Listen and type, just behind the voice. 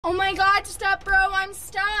Oh my god, stop bro, I'm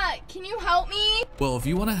stuck. Can you help me? Well, if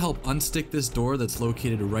you want to help unstick this door that's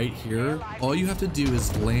located right here, all you have to do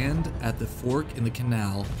is land at the fork in the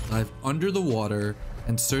canal, dive under the water,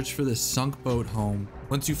 and search for this sunk boat home.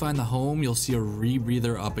 Once you find the home, you'll see a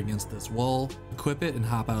rebreather up against this wall. Equip it and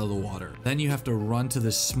hop out of the water. Then you have to run to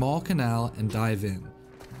this small canal and dive in.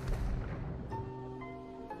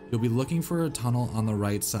 You'll be looking for a tunnel on the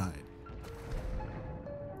right side.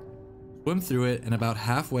 Swim through it, and about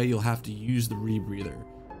halfway you'll have to use the rebreather.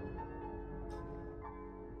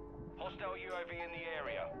 Hostile UAV in the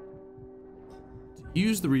area. To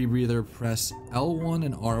use the rebreather, press L1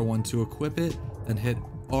 and R1 to equip it, then hit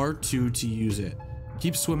R2 to use it.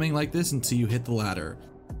 Keep swimming like this until you hit the ladder.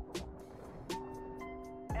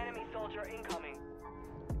 Enemy soldier incoming.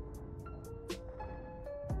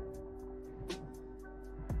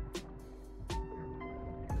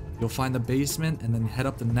 You'll find the basement and then head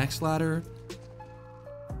up the next ladder.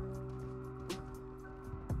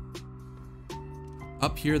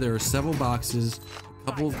 Up here there are several boxes, a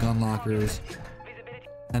couple of gun lockers,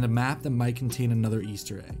 and a map that might contain another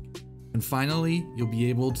Easter egg. And finally, you'll be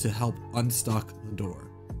able to help unstuck the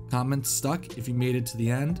door. Comment stuck if you made it to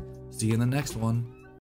the end. See you in the next one.